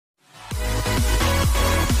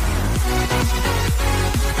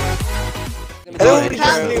Hello, Right.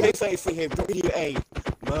 it's here, bringing you a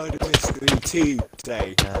Murder Mystery 2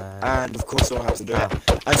 today. And of course I'll have to do it.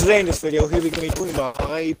 And today in this video, who are we going to be talking about?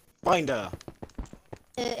 Binder.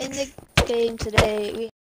 In the game today,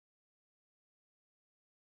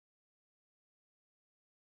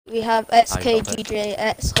 we have SKGJ,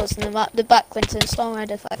 X Husn, the Backvinton, Storm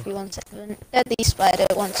Rider 5317, Deadly Spider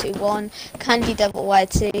 121, Candy Devil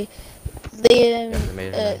YT,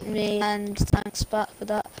 Liam, me, and thanks Spat for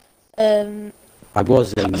that. I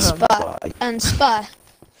was in Spy. And Spy.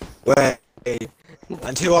 Wait.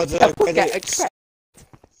 And who are the credits?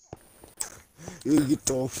 You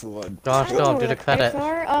awful one. Don't do the credit.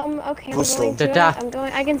 Okay, I'm going The to dad. I'm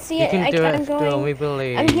going. I can see You it. can do it, going. Phil, we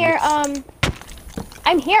believe. I'm here.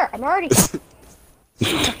 I'm here. I'm already.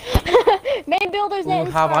 Main builder's name.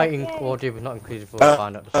 How I order but not included for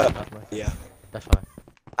find out the stuff. Yeah. That's fine.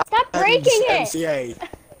 Stop breaking it. MCA.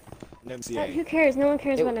 MCA. Who cares? No one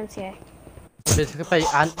cares about MCA. Basically,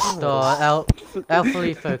 Antstar,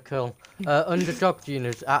 Alpha Focal, Underdog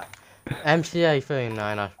Juniors at MCA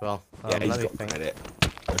 39 as well. Yeah, he's let me got think. credit.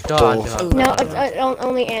 No, it's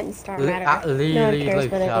only Ant Star matter. At No one cares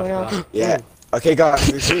about everyone else. Yeah. Okay,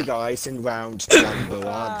 guys, with you guys in round number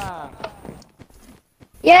 1.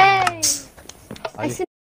 Yay! I said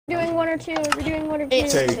doing 1 or 2. We're doing 1 or 2.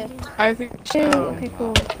 2. I think 2. Okay,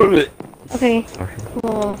 cool. Okay,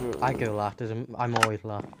 cool. I go last. I'm always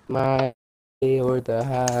last. My or the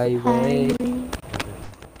highway.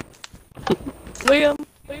 Liam.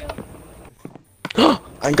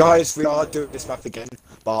 And guys, we are doing this map again,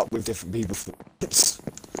 but with different people.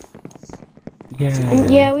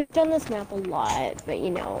 Yeah, we've done this map a lot, but you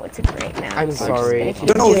know, it's a great map. I'm so sorry. If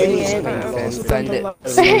If you're you doing don't it, send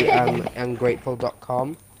it to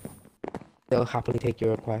ungrateful.com. They'll happily take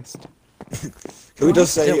your request. Can we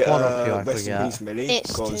just say Still one of you, I rest in forget. peace, Millie,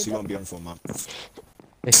 It's because two. you won't be on for a month.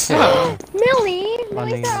 It's Millie? I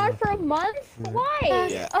Millie's mean- not on for a month? Why?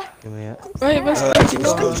 Yeah. Give me it. Wait, but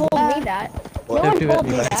No one told me that. No What? one do told it.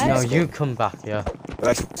 me that. No, you come back, yeah.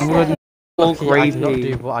 Right. All Okay, I do not gravy.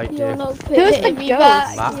 do what I do. Who's the ghost?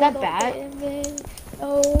 Bat. Is that Bat?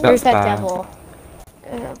 Oh. Or is that Bat. Devil?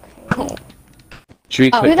 Okay. Should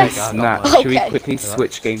we Oh, quickly that's- snap? Okay. Should we quickly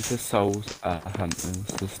switch game to Souls Hunters?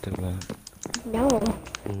 Just to, No.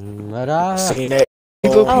 Seen it.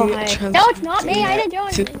 People Oh, can hi. trans- No, it's not me. I didn't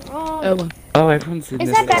join. Wrong. Oh, everyone's in Is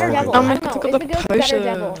this. that Better Devil? I I'm don't gonna know. look Is at the the ghost Better potion.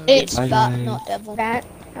 Devil? It's I Bat, know. not Devil. Bat?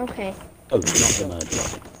 Okay. Oh, not the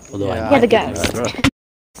murderer. Although Yeah, I I Yeah, the might be ghost. murderer.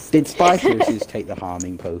 Did Spy Forces take the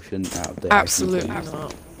harming potion out of the Absolutely items?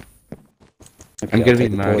 not. Okay, I'm I'll gonna be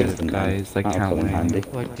take the murdered, poison then. guys. I That'll can't come in wait. handy.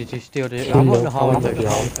 Wait, did you steal the? I want the whole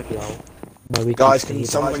Guys, can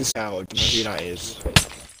someone shout? Do you know who that is?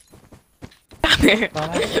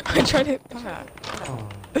 I tried to hit back.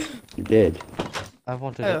 You did. I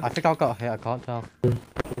wanted it. I think I got hit. I can't tell.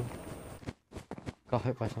 Got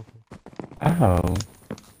hit by something. Oh.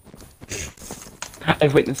 I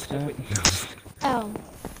witnessed it. Oh.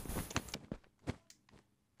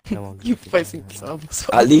 No one. You facing yourself.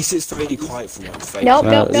 At least it's really quiet for once. Fake. Nope,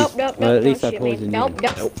 Well, nope, at nope, least- nope, well, nope. at least Don't I shoot me. poisoned Nope, you.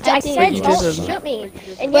 nope. I said you don't didn't. shoot me.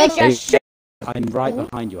 And Well, you just I'm right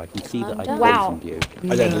behind you. I can see that I Wow. poisoned you.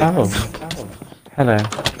 I don't know. Oh. Hello.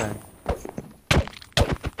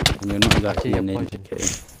 And you're not exactly you're a ninja poisoned.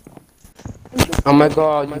 kid. Oh my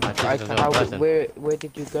god, I think there's no present. where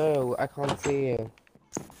did you go? I can't see you.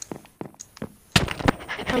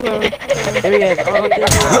 Hello. There he is. Oh,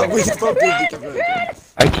 there he We is. spoke with each other.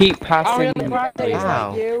 I keep passing. Ariana Grande, is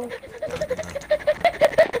Ow. that you?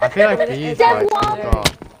 I feel like these That guys. one. Oh,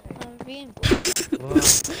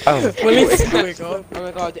 Oh. What is going on? Oh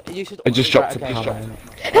my god, you should. I just dropped a okay.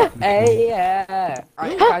 pile. Hey, yeah.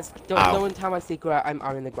 Guys, Ow. don't tell my secret. I'm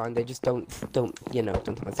Ariana Grande. Just don't tell my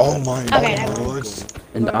secret. Oh my Okay, god.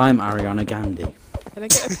 And I'm Ariana Gandhi. Can I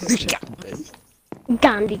get a potion?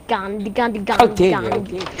 Gandhi, Gandhi, Gandhi, How Gandhi, dare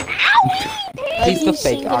Gandhi. you? He's the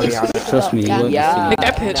fake Ariana. Trust me, you wouldn't Yeah. Make be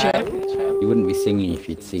that picture. singing. You wouldn't be singing if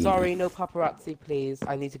you'd seen Sorry, me. no paparazzi, please.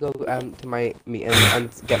 I need to go to my meeting and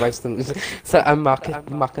get my some. So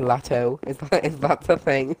macchiato. Is that the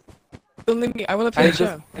thing? Don't leave me. I want a I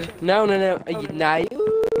picture. No. Now. I'm dying.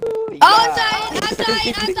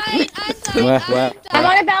 Well, I'm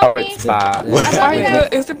on a Oh, balcony. it's that.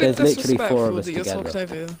 It's a bit There's literally 4 disrespectful of us that you're together.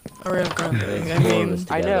 talking over Ariana Grande. I There's 4 of mean, us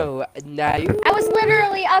I together. know. Now. I was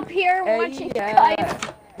literally up here watching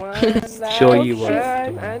Skype. Sure you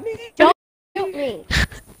were. Shoot me.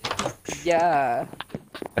 Yeah.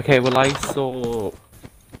 Okay, well I saw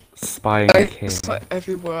Spy I and King. saw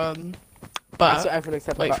everyone. I saw But everyone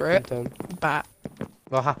except Wait for it. Backington. bat.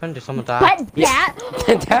 What happened? Did someone die? But Yeah.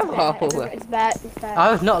 that. Devil. It's bad. It's bad.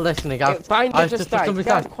 I was not listening. I Binder was just for died. some That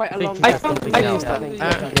reason was quite a long thinking time. something I else.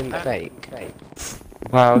 didn't fake.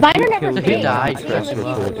 Wow, Binder who never killed faked. me? died. He Press never faked the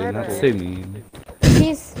recording, that's murder. so mean. He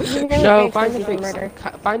never No, fakes when Binder he's the fakes. murderer.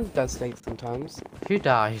 Binder does fake sometimes. Who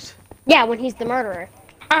died? Yeah, when he's the murderer.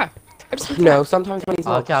 No, sometimes when he's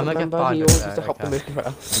not. Okay, I'm gonna get Remember, he Binder always there, used to help the okay.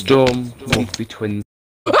 murderer. Storm needs to be twins.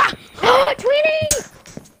 Twinning!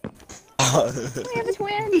 I have a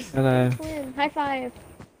twin. Hello. Twin. High five.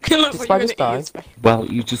 Looks Did like Spiders you're die? gonna eat. Well,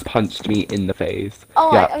 you just punched me in the face.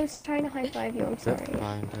 Oh, Yeah. I was trying to high five you. I'm sorry.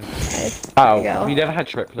 Oh, you go. we never had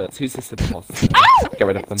triplets. Who's this imposter? Get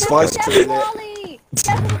rid of them. Spice Devil triplet. Molly!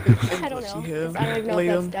 I don't know. Yeah. I don't even know if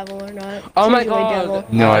Liam. that's devil or not. Oh It's my usually god. devil.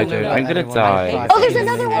 No, I don't don't. know I'm gonna anyone. die. Oh, there's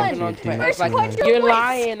another one! Everyone on Twitter First is like, quadruplets. you're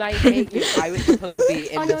lying, I hate you. I was supposed to be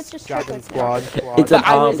Oh, in no, the it's just Dragon triplets Squad. It's an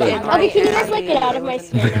I was army. in Okay, can you guys my like get out of my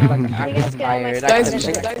skin now? Like, Can you I'm guys get out of my tired. skin? I Guys,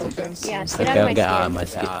 couldn't- guys, Yeah, guys. get out of my Get out of skin. my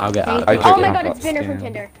skin. I'll get out. I Oh don't my have god, that it's Binner from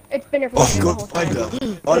skin. Tinder. It's Binner from Oh Tinder the whole god, time. Binder. I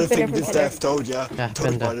don't think Binder this from death told ya. Yeah, Told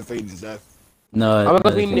Binder. Binder think this death. No. Oh my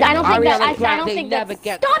god, we I don't think that. Ariana I Grande don't think never that.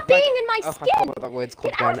 gets, Stop like- being in my Oh, I skin. forgot what that word's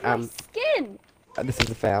called Get out again. of my skin. This is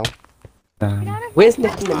a fail. Get out of Where's my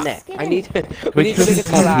Nick in the neck? skin. I need to. We need to Because make a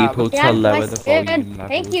some collab. people Yeah, to my lower the skin. volume levels.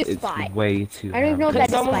 Thank you, It's Spy. way too I don't even know if loud.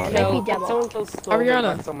 that's Someone Spy. It might kill, be devil. someone kill Storm Ariana.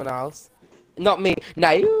 like someone else. Not me. No.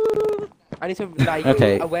 I need to like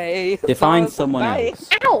Okay. away. Define Stop. someone Bye. else.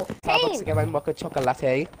 Ow! Starbucks to Pain! get my mocha chocolate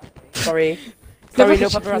latte. Sorry. Sorry, no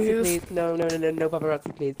Paparazzi, paparazzi, please. please. No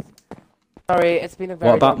paparazzi, please. Sorry, it's been a very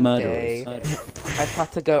What about long day. murderers? I've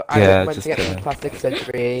had to go. Yeah, I went to just get some go. plastic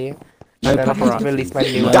surgery. No And then I had to paparazzi. release my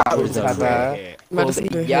new That album was a cover. rare. Madison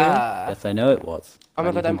Beer. Yeah. Yes, I know it was. Oh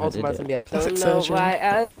my god, I'm I also did Madison it. Beer. Plastic Don't know surgery.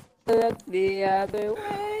 why I look the other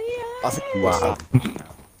way. I think Wow.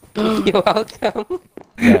 You're welcome.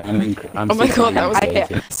 Yeah, I'm Oh my super god, that was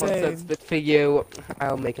irritated. insane. But for you,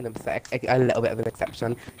 I'll make a little bit of an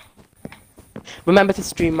exception. Remember to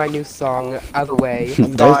stream my new song, Other Way. I'm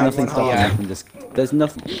There's dying nothing on stopping yeah. you from just. There's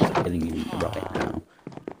nothing killing you right now.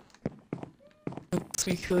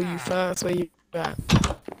 We kill you first. Where you at?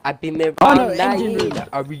 I've been there Oh, all no, night. engine room.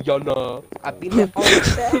 Ariana. I've been there all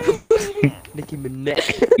day. Nicki Minaj.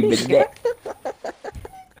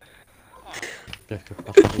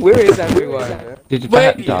 Where is everyone? Did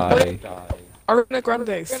Wait, that die? Ariana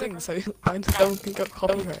Grande sing so I don't think I'll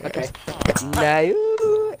copyright. Okay.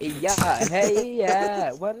 No. Yeah. Hey.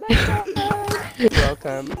 Yeah. Well,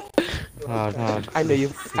 welcome. Oh god. I know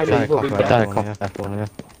you. I know you will be Don't back. copy that one, yeah.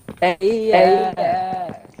 Hey.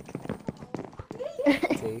 Yeah.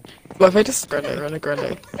 See? What if I just Ariana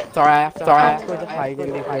Grande? Sorry, I have to go to hide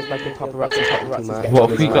and hide like the paparazzi too much.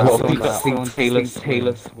 What if we got someone sing Taylor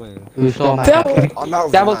Swift? Who saw my Devil! I'm out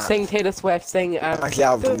of That will the sing Taylor Swift, sing Actually,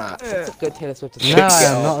 out of the map. it's a good Taylor Swift. No, I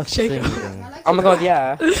am not Shake singing. Oh my god,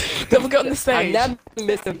 yeah. Devil get on the I'm stage. never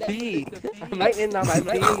missed a beat. I'm lightning on my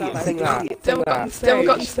beat. Sing that. Devil got on the stage. Devil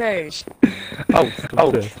got on the stage. I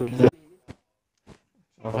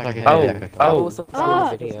also saw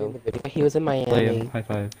the video. He was in Miami. High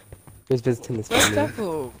five. He was visiting this Where's family.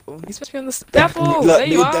 Devil? He's supposed to be on the Devil! Look, There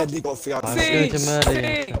you me are! deadly got three I'm out going Sing! to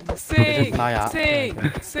murder you. Sing! my act.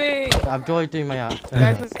 Sing! Sing! I've enjoyed doing my act.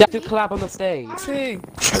 Guys, You have to collab on the stage. sing!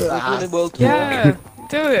 We're doing a world tour. Yeah!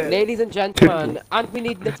 Do it! Ladies and gentlemen, and we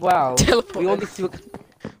need as well. Teleport. We all need to.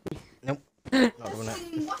 Not doing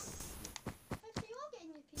it.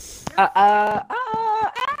 Oh,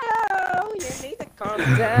 you need to calm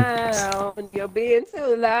down. You're being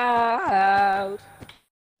too loud.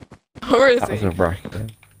 Where is That was he? a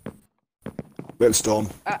record. Rip Storm.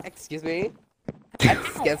 Excuse me.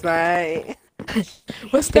 Excuse me.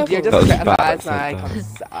 Where's Did you Devil? just That was criticize bad, my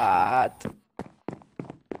that's concert?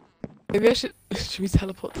 Maybe I should we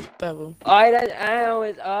teleport to Devil? I don't know,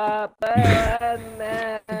 it's up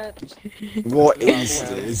match. What is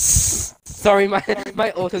this? Sorry, my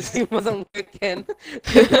auto-tune wasn't working.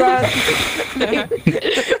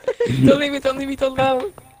 Don't leave me, don't leave me, don't leave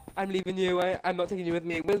me. I'm leaving you. I'm not taking you with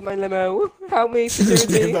me. Where's my limo? Help me,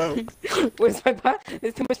 security. Where's my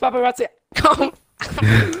There's too much paparazzi. Come!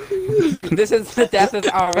 This is the death of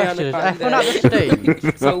Ariana Pressures. Everyone at Grande. the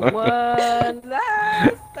stage. So one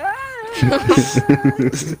last time.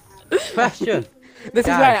 Question. This is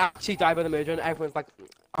Guys. where I actually die by the murder, and everyone's like,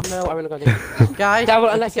 "Oh no, Ariana Grande." Guys, Devil,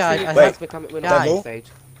 unless you guys, see I it, have- we're not Guys. on the stage.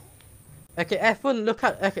 Okay, everyone look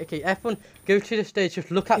at. Okay, everyone go to the stage.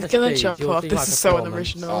 Just look at He's the gonna stage. jump you'll off. see This my is so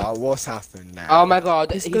performance. unoriginal. What's happened now? Oh my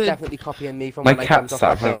god, It's he's good. definitely copying me from My when I cat's jumped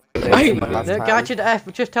off sat my right- building last No, time. guys, to the F.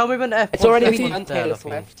 Just tell me when the F. It's already wants been to done, be there, Taylor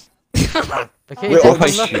looking. Swift. Okay, We're is all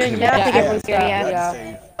everyone shooting. looking? Yeah, Yeah. everyone's good,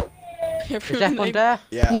 yeah. yeah. Is Everyone everyone named- there?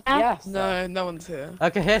 Yeah. Yes. No, no one's here.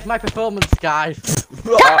 Okay, here's my performance, guys.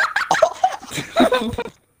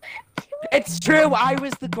 It's true, I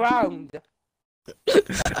was the ground.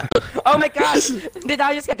 Oh my gosh! Did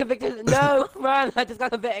I just get convicted? No, man, I just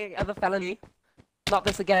got convicted of a felony. Not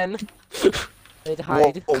this again. I need to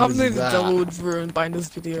hide. What Can't was believe that? Double would ruin Binder's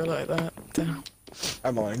video like that. Damn.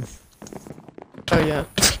 Am I? Oh yeah.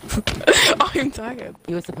 I'm tired.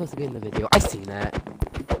 You were supposed to be in the video. I seen it.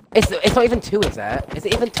 It's not even 2, is it? Is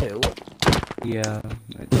it even 2? Yeah.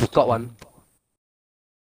 Got one.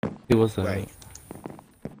 It was a. Wait.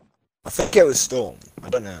 I think it was Storm. I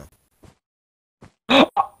don't know. Oh,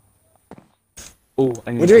 I What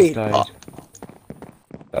do you nearly mean? died.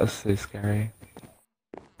 That was so scary.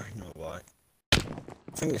 I don't know why. I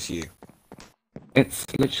think it's you. It's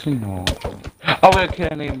literally not. Oh, okay,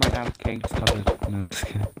 I name right now. King's covered. No, just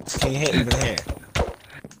kidding. Can you hit even here?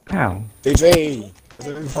 How? DJ! Is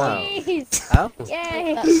it fun? Jeez. Oh.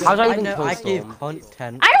 Yay. How do I I even know kill I give Storm?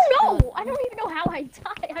 content. I don't know. I don't even know how I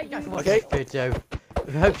die. You guys I watch Okay. this video.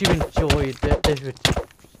 I hope you enjoyed this video.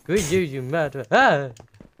 Good you murderer. Ah.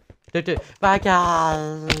 Bye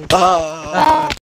guys. Ah!